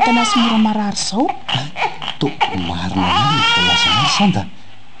ratsiratsy vintana sy mora marary zao to marina ihany ny volazana sanda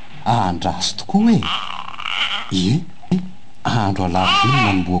andraso tokoa andro Alarobia no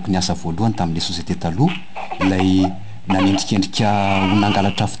nanomboako ny asa voalohany tamin'le sosiete taloha ilay nanendrikendrika ho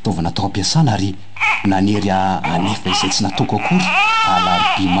nangalatra fitaovana tao ampiasana ary nanery anefa izay tsy natoko akory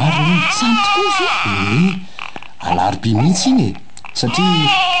Alarobia marina iny zany tokoa Alarobia mihitsy iny satria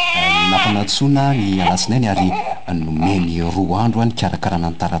nampanatsoana ny alatsinainy ary nomeny 2 andro any karakarana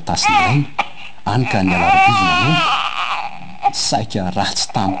ny taratasy indray any ka ny Alarobia vonanao saika raha tsy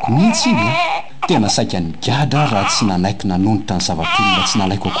tamiko mihitsy iny tena saika nigadra raha tsy nanaiky nanonitra ny zavatr'olona tsy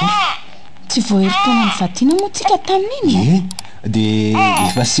nalaiko akory tsy voaheritaona ny vadina moa tsika tamin'iny de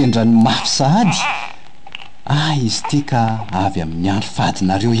efa sendrany mafy sahady izy ty ka avy amin'ny andro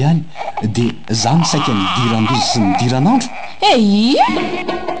fadinareo ihany de za misaika nidiran-dozy sy nidiran'andro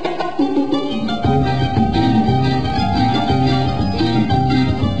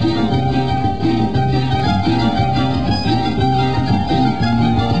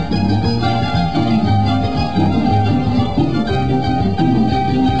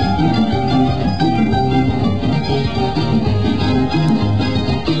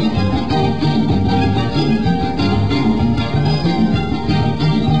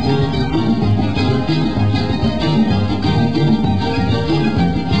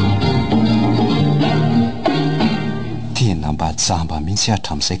zamba mihitsy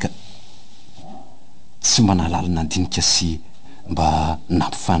hatramin'izay ka tsy manalalina andinika sy mba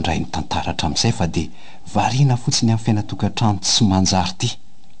nampifandray ny tantara hatramin'izay fa de variana fotsiny amin'ny fiainatokantrano tsy manjary ty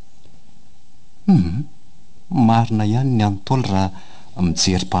marina ihany ny Nicole raha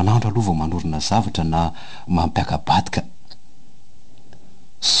mijery mpanandro aloha vao manorina zavatra na mampiakabadika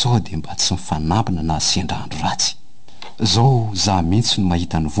sao de mba tsy mifanampina na sendra andro ratsy. Zao za mihitsy no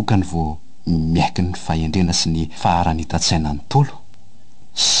mahita ny vokany vo miaiky ny fahendrena sy ny faharany hitatsaina ny tolo.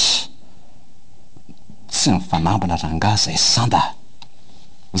 Tsy mifanampina ranga zay sanda.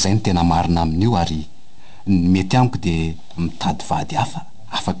 Zay ny tena marina amin'io ary ny mety amiko de mitady vady hafa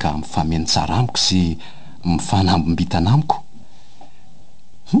afaka mifameno tsara amiko sy mifanambimbitana amiko.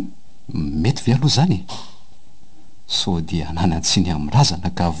 Mety ve aloha zany? So dia ananatsiny amin'ny razana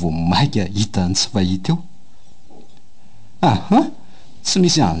ka vo maika hita ny tsy fahita eo. Tsy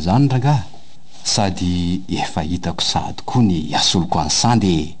misy an'izany ranga. Sady efa hitako sady koa ny asoloko any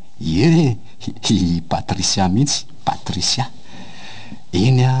sandy. Patrisia mihitsy, Patrisia.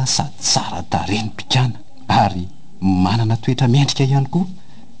 Eny sady tsara tareny pikana ary manana toetra mendrika ihany koa.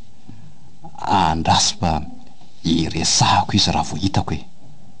 Andraso fa iresahako izy raha vo hitako e.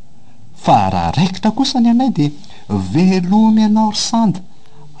 Fa raha raikitra kosa ny anay de velomy anao ry sanda.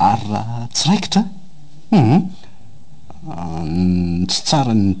 Ary raha tsy raikitra tsy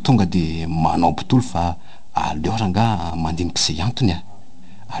tsara ny tonga de manao mpitolo fa aleo ranga mandinika izay antony a.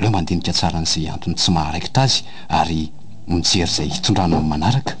 Aleo mandinika tsara n'izay antony tsy maharaikitra azy ary mijery zay hitondrano amin'ny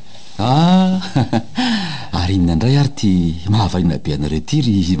manaraka. Ary inona indray ary ty mahavarina be anareo ty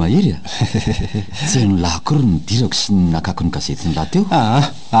ry mahery a. Tsy ny lakory ny dirako sy ny nakako ny gazety ny lahateo.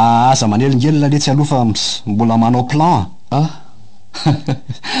 Aza manelingelina le tsy aloha fa mbola manao plan.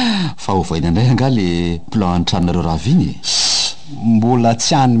 Fa ovaina indray anga le plan an-tranonareo raha viny. Mbola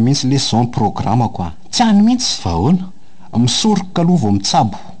tsy hany mihitsy le zone programme quoi. Tsy hany mihitsy. Fa ahoana? Misoroka aloha vo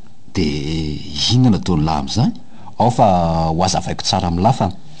mitsabo. De inona nataony lahy am'izany? Ao fa ho azavaiko tsara amin'lahy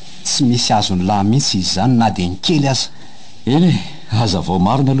fa tsy misy azony lahy mihitsy izy zany na de ny kely aza. Eny aza vao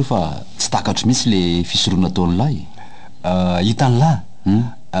marina aloha fa tsy takatro mihitsy le fisoroana nataony lahy. Hitan'ny lahy.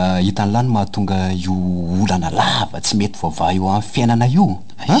 Hitan'ny lahy no mahatonga io olana lava tsy mety vaovao eo amin'ny fiainana io.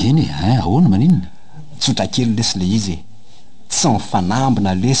 Eny ahoana maninona? Tsotra kely lesy le izy. Tsy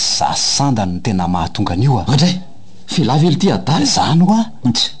mifanambina le sasanda no tena mahatonga an'io a. Andray, filavy ely ty adary zany hoa.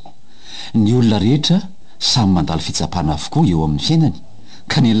 Ny olona rehetra samy mandalo fitsapana avokoa eo amin'ny fiainany.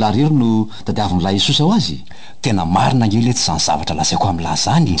 Ka ny lahy rery no tadiavin'ny lahy Isosa ho azy. Tena marina angely tsy zany zavatra lazaiko amin'ny lahy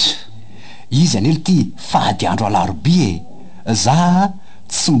zany. Izy anely ty fady andro Alarobia e. Za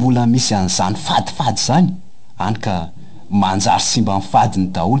tsy mbola misy an'izany fadifady zany. Any ka manjary simba amin'ny fadiny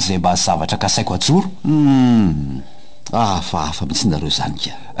daholo zay mba zavatra kasaiko ajoro. Hafa mihitsy nareo zany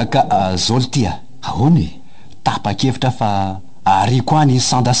ka. Ka zao le tia. Ahoana e? Tapa-kevitra fa ariko any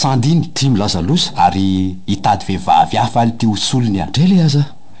sandasandiny ty milaza losa ary hitady vehivavy hafa le ty hosolony a. Ndray le aza.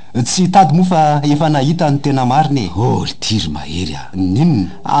 Tsy hitady moa fa efa nahita ny tena mariny e. Le tiry mahery a. Ninona?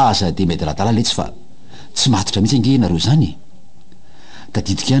 Aza de mety rahatala letsy fa tsy matotra mihitsy ange nareo zany.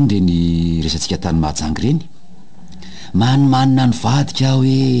 Tadidika any reny resantsika tany mahajangy reny. Manimanina ny vadika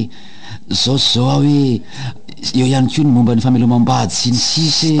hoe zao hoe eo ihany koa ny momba ny famelomam-bady sy ny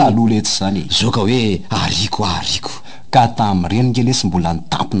sisy taloha letsy zany. Zao ka hoe ariko. Ka tamin'ireny nge lesy mbola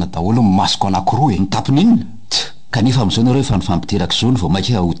nitampina daholo ny masoko anankiroa e. Nitampina inona? Kanefa amin'izao nareo efa nifampiteraka zao no vao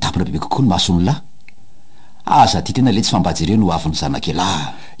maika ho tampina bebe kokoa ny masony lahy. Aza ty tena le tsy fambady ireo no avin'ny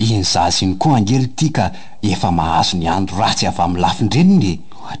zanakelahy. Iny zazy iny koa angely ty ka efa mahazo ny andro ratsy avy amin'ny lafindreniny.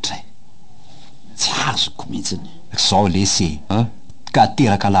 Ohatray. Tsy azoko mihitsiny. Zao lesy e. Ka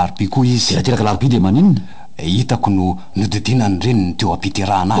teraka Alarobia koa izy. Teraka Alarobia de maninona? Hitako no nodidinany reniny teo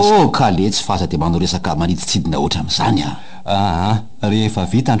ampiterahana azy. Ka letsy fa aza de manao resaka maniditsidina oatra amin'izany a. Rehefa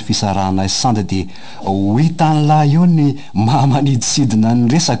vita ny fisarahana sanda de ho hitan'ny lahy eo ny mahamaniditsidina ny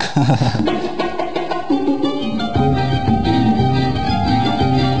resaka.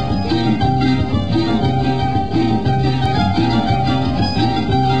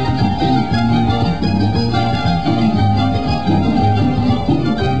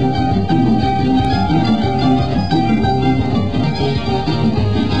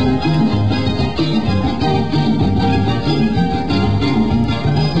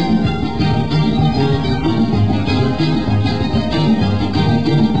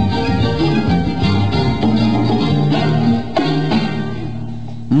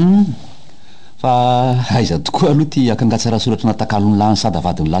 Fa aiza tokoa aloha ty akangatsara soratra natakalony lahy ny sada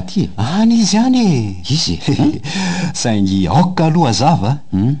vadiny lahy ty e. Any izy any e. Izy saingy aoka aloha azava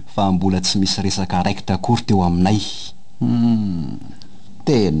fa mbola tsy misy resaka raikitra akory teo aminay.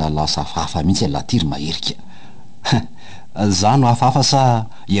 Tena lasa hafahafa mihitsy lahy ty ry maherika. Za no hafahafa sa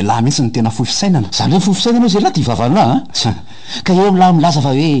ialahy mihitsy ny tena fofisainana. Zany hoe fofisainana zay lahy ty vavana ka eo lahy milaza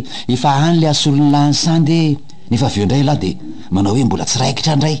fa hoe efa any le asolony lahy ny sandy nefa aveo indray lahy de manao hoe mbola tsy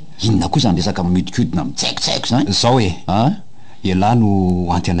raikitra ndray. Inona koa zany resaka mihodikhodina mitsaikitsaiko zany. Zao e. Ialahy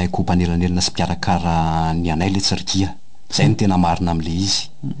no anty anay koa mpanelanelina sy mpiarakara ny anay le tsirikia. zay ny tena marina am'le izy.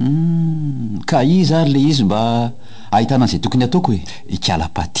 Ka izy ary le izy mba ahitana an'izay tokony ataoko hoe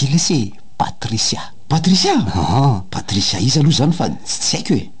ikala-patily isy Patricia. Patricia? Patricia izy aloha zany fa tsy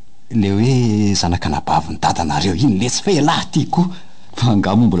haiko hoe le hoe zanak'anabavy ny dadanareo iny letsy fe lahy ty koa. fa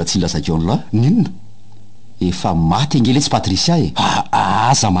angamo mbola tsy nilasakeo any lahy. Ninona? Efa maty angeletsy Patricia e.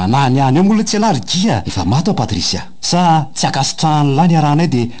 Aza manany any eo mola tsy alargia. Efa maty ao Patricia. Sa tsy akasitrahany lahy ny arahanay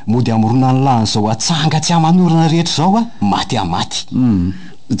de mody amorona ny lahiny zao atsanga tsy amanorana rehetra zao a maty amaty.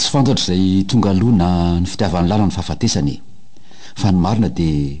 Tsy fantatro zay tonga aloha na ny fitiavan'ny lala ny fahafatesany fa ny marina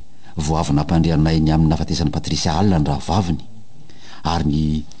de voavy nampandrianay ny amin'ny nafatesany Patricia alina ny raha vaviny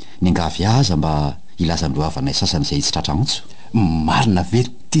ary ny angavy aza mba ilazan'ireo havanay sasany izay tsy tratra antso. Marina ve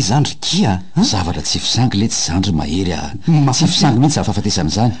ty zandry kia? Zavatra tsy fisangy le tsy zandry mahery tsy fisangy mihitsy za fahafatesany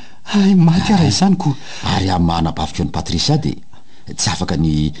zany. Ay maty ara izany ko. Ary amin'ny mahanabaviko ny Patricia de tsy afaka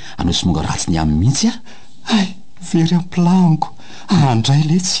ny anao somonga ratsy ny amin'ny mihitsy Ay very ampilaniko andray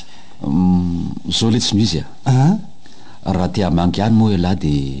letsy. Zao letsy no izy raha tia mangy any moa lahy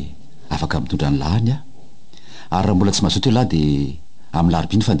de afaka mitondra ny lahany ary raha mbola tsy mazoto lahy de amin'ny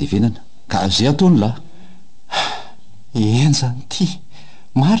larobiny fandevenana ka zay ataony lahy. Enjany ty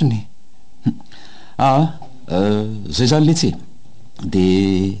mariny. Zay zany letsy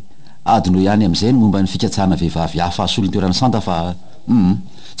de adino ihany am'izay ny momba ny fikatsahana vehivavy hafa solony toerana santa fa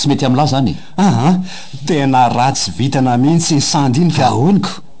tsy mety am'lahy zany tena ratsy vitana mihitsy ny sandy iny ka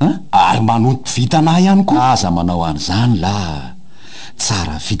ahoniko ary manonto vitana ihany koa. Aza manao an'izany la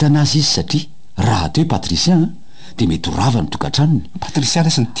tsara vitana azy izy satria raha ateo Patricia de mety ho rava ny tokantranony. Patricia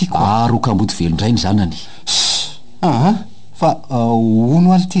lesy ny tiako ary ho kambody velondray ny zanany. Fa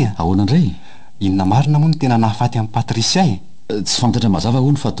ono aly ty ahoana indray? Inona marina moa ny tena nahafaty amin'ny Patricia tsy fantatra mazava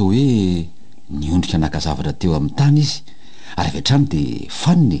hono fa atao hoe niondrika nakazavatra teo amin'ny tany izy ary avy hatrany de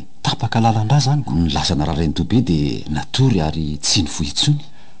faniny tapaka lalandra zany ko. Ny lasa nararainy tobe de natory ary tsy nivohy intsony.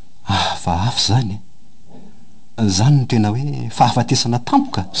 Fa afy zany zany no tena hoe fahafatesana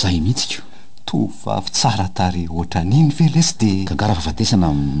tampoka. Zay mihitsika tovavy tsara tary ohatran'iny ve lesy de kankara fahafatesana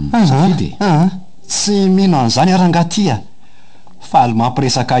safidy tsy mino an'izany arangaty fa aly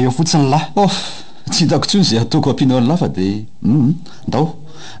mampiresaka eo fotsiny lahy. Tsy hitako tsony zay ataoko ampianao any lahy fa de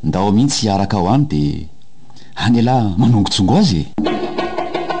ndao mihitsy araka ao any de any lahy manongotsongo azy.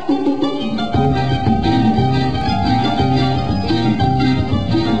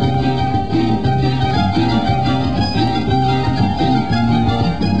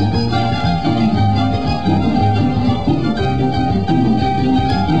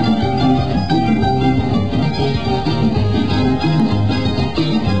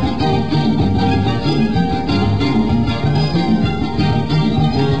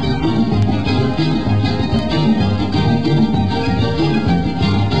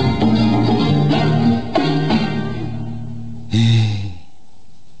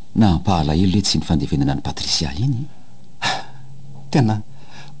 Elo le tsy ny fandevenana ny Patricia iny tena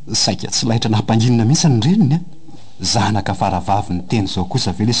saika tsy lahitra nampanginina mihitsy ny reniny zanaka faravavy ny teny zao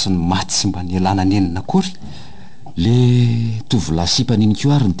kosa ve lesy ny maty sy mba nielana nenina akory. Le tovolahy sipaniny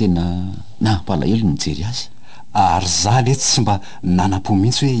ko ary ny tena nampalahelo ny mijery azy ary za le tsy mba nanam-po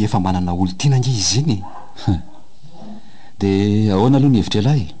mihitsy hoe efa manana olo tiana nge izy iny de ahoana aloha ny hevitra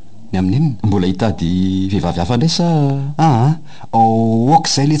lahy ny amin'inona mbola hitady vehivavy hafa ndray sa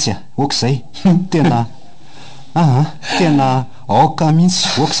okizay letsy okizay tena tena aoka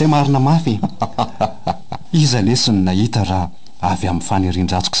mihitsy okizay marina mafy iza lesy ny nahita raha avy amin'ny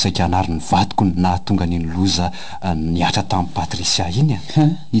fanirindrantsoko saika anary ny vadiko ny nahatonga niny loza niatra tamin'ny Patricia iny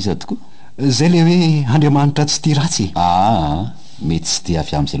iza tokoa zay le hoe Andriamanitra tsy tia ratsy mety tsy dia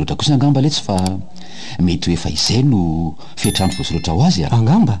avy amin'izay loatra kosa angamba letsy fa mety hoe fa izay no fetrano voasoloatra ho azy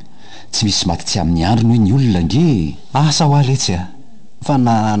angamba tsy misy maty tsy amin'ny andro noho ny olona nge asa ho aletsy fa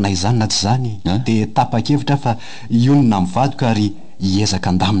na izany na tsy zany de tapa-kevitra fa ionona mivadiko ary hiezaka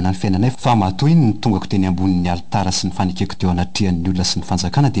andamina ny fiainanay fa matoa iny ny tongako teny ambonin'ny alitara sy ny fanikeko teo anatrihan'ny olona sy ny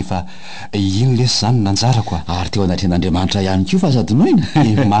fanjakana de fa iny lesy zany nanjarako ary teo anatrehan'Andriamanitra ihany koa fa sady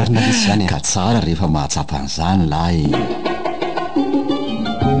noina marina lesy zany ka tsara rehefa mahatsapa an'izany lahy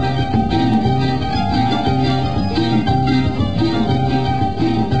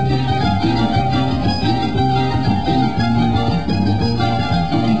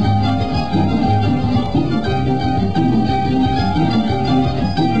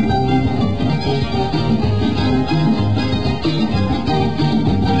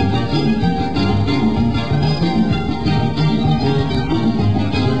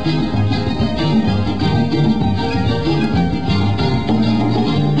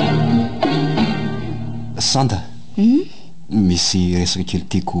Sanda misy resaka kely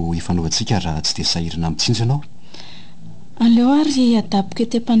tiako ifanaovantsika raha tsy de sahirana amitsinjo ianao aleo ary adaboko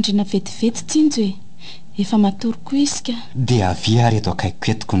etem-pandriana vetivety tsinjo e efa matoroko isika dia avia ary eto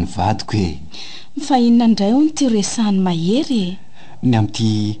akaiko etiko ny vadiko e fa inona indray ho nyty resahany mahery e ny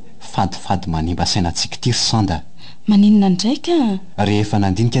amin'ity fadifady manimba sainantsika ity ry sanda maninona indraika rehefa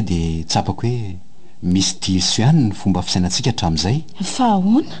nandinika dia tsapako hoe misy diso ihany ny fomba fisainantsika hatramin'izay fa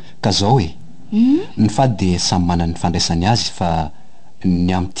ahoana ka zao e ny fady dia samy manana ny fandraisany azy fa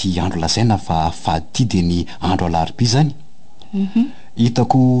ny amin'ity andro lazaina fa fady ity dia ny andro alarobia zany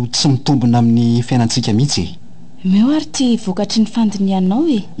hitako tsy mitombona amin'ny fiainantsika mihitsy meo ary ty vokatry ny fandinianao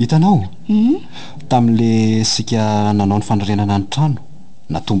e hitanao tamin'le sika nanao ny fandarenana ny trano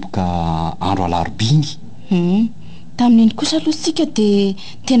natomboka andro alarobia iny tamin'iny kosa aloha sika dia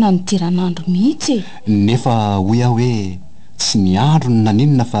tena nidiran'andro mihitsy nefa hoy aho hoe tsy ny andro ny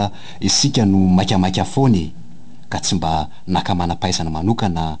naninona fa isika no maikamaika foany ka tsy mba nakamanam-pahaizana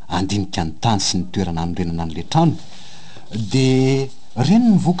manokana andinika ny tany sy ny toerana anorenana an'le trano dia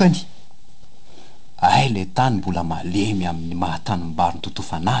reny ny vokany ay le tany mbola malemy amin'ny mahatanimbaro ny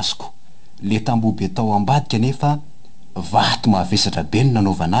totofanaziko le tambobe tao ambadika nefa vato mahavesatra be ny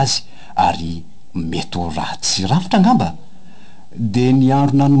nanaovana azy ary mety ho ratsy rafitra angamba dia ny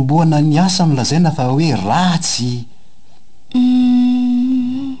andro nanomboana ny asa no lazaina fa hoe ratsy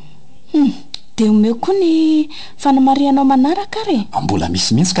dia omeo koa ny fanamarianao manaraka re mbola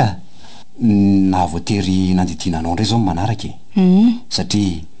misy mihitsy ka na voatery nandidinanao indray zao manaraka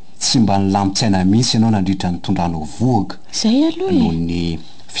satria tsy mba nilamitsaina mihitsy ianao nandritra nitondranao voaka zay aloha noho ny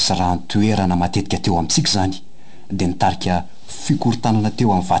fisarahan-toerana matetika teo amintsika zany dia nitarika fikorotanana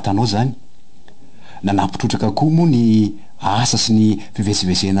teo amin'ny vatanao zany nanampitrotraka koa moa ny asa sy ny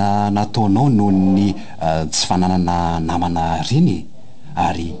fivezivezena nataonao noho ny tsy fananana namana reny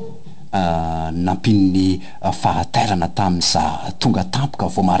ary nampin'ny fahatairana tamin'za tonga tampoka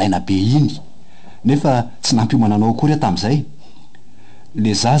vao maraina be iny nefa tsy nampiomananao akory tamin'izay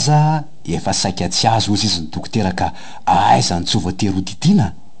le zaza efa saika tsy azo ozy izy ny dokotera ka aiza ny tsy voatery ho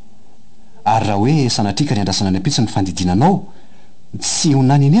didiana ary raha hoe sanatrika ny andrasana ny ampitsy ny fandidinanao tsy ho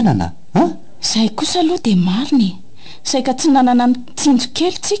nanenenana zay kosa aloha dia mariny saika tsy nanana ny tsinjo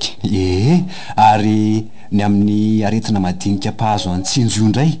kely tsika ary ny amin'ny aretina madinika mpahazo antsinjo io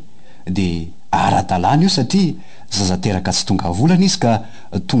indray dia ara-dalàna io satria zazateraka tsy tonga volana izy ka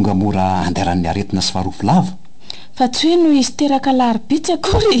tonga mora anderan'ny aretina sy faharofo lava fa tsy hoe no izy teraka larobitsy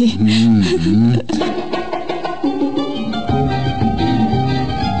akory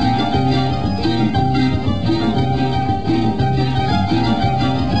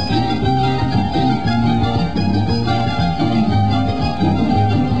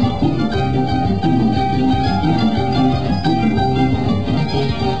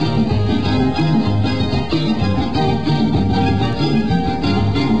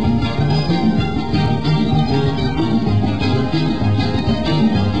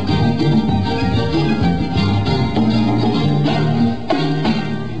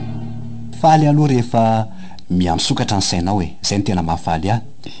faly aloha rehefa miamisokatra ny sainao zay ny tena mahafaly ahy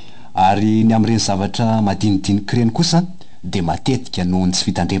ary ny amin'ireny zavatra madinidinika ireny kosa dia matetika noho ny tsy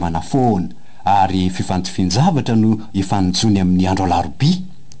fitandremana foana ary fifantofian-javatra no ifanojony amin'ny andro alarobia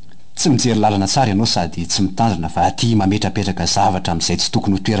tsy mijery lalana tsara ianao sady tsy mitandrina fa aty mametrapetraka zavatra amin'izay tsy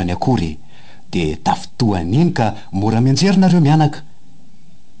tokony ho toerany akory dia tafitohan'iny ka mora mianjerinareo mianaka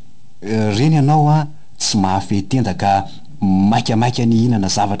reny ianao tsy mahafehtenda ka maikamaika ny hinana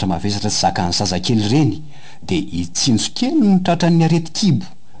zavatra mavesatra tsy zakan'ny zazakely reny dia itsinjokely no tratran'ny areti-kibo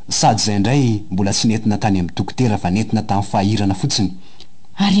sady zay indray mbola tsy nentina tany amin'ny dokotera fa nentina tamin'ny fahirana fotsiny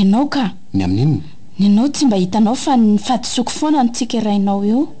ary ianao ka ny amin'inona ny anao tsy mba hitanao fa ny fadisoko foana ny tsikerainao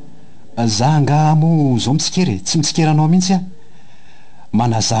eo za nga mo zao mitsikery tsy mitsikeranao mihitsy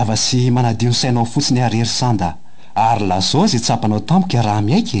manazava sy manadino sainao fotsiny arery sanda ary lazao zay tsapanao tampoka raha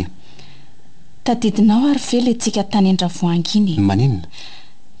miaiky tadidinao ary ve le tsika tany an-dravoangy iny maninona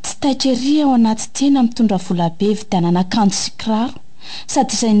tsy taitrery ao anaty tsena mitondra volabe vidianana akanjo sy kiraro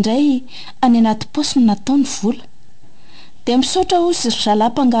sady izay indray any anaty paosy no natao ny vola dia misaotra ozy ry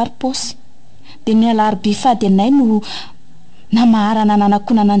zalampangary paosy dia ny alarobia fady anay no namaharana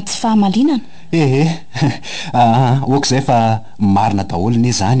nanakonana ny tsy fahamalinana okizay fa marina daholo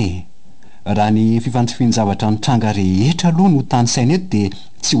ne zany raha ny fifantofian-javatra nitranga rehetra aloha no tany saina eto dia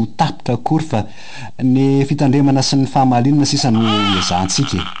tsy ho tapitra akory fa ny fitandremana sy ny fahamalinana sisa no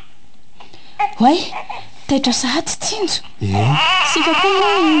ezahantsika hoay taitra sahaty tsinjo sika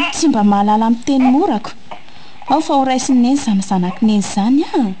koa tsy mba mahalala amin'ny teny morako ao fa ho raisiny neny zanazanaky neny zany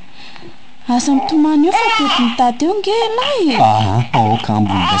asa mitomany eo fa tety mitady eo ngelay aoka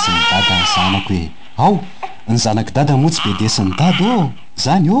ambony raisiny dada ny zanako ao ny zanaky dada moa tsy be desiny dada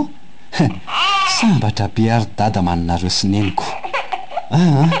zany sambatra be ary dada manonareo sineniko.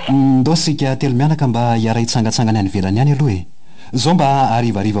 Ndao sika telo mianaka mba hiara hitsangatsangana any velany any aloha e. Zao mba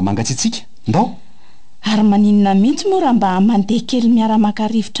arivariva mangatsitsika. Ndao? Ary maninona mihitsy moa raha mba mandeha kely miara-maka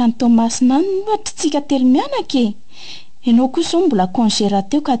rivotra ny Tomasina any ohatra tsika telo mianaka e. Ianao kosa mbola congé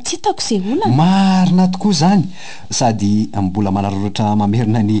teo ka tsy hitako izay olana. Marina tokoa zany. Sady mbola manararaotra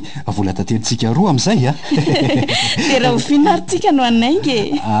mamerina ny vola tatelontsika roa amin'izay a. Dia raha ho finarintsika no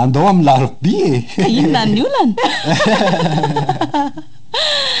anainge. Andao amin'ny Alarobia e. Ka inona ny olana?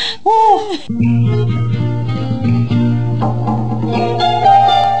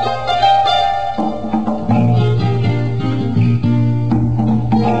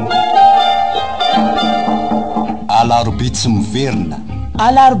 Alarobia Tsy Miverina.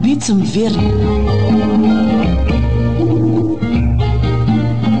 Alarobia Tsy Miverina.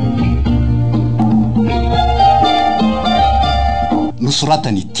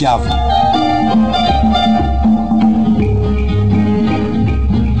 Nosoratan'i Tiavina.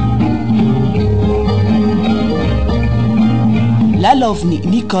 Lalaovin'i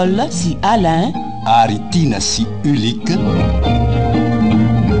Nicole sy Alain. Ary Tiana sy Ulika.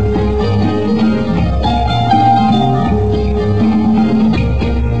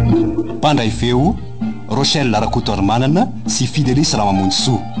 Mpandray feo Rochelle Rakotoarmanana sy Fidelis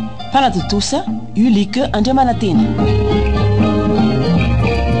Ramamonsoa. Mpanatotosa Ulika Andrianantenaina.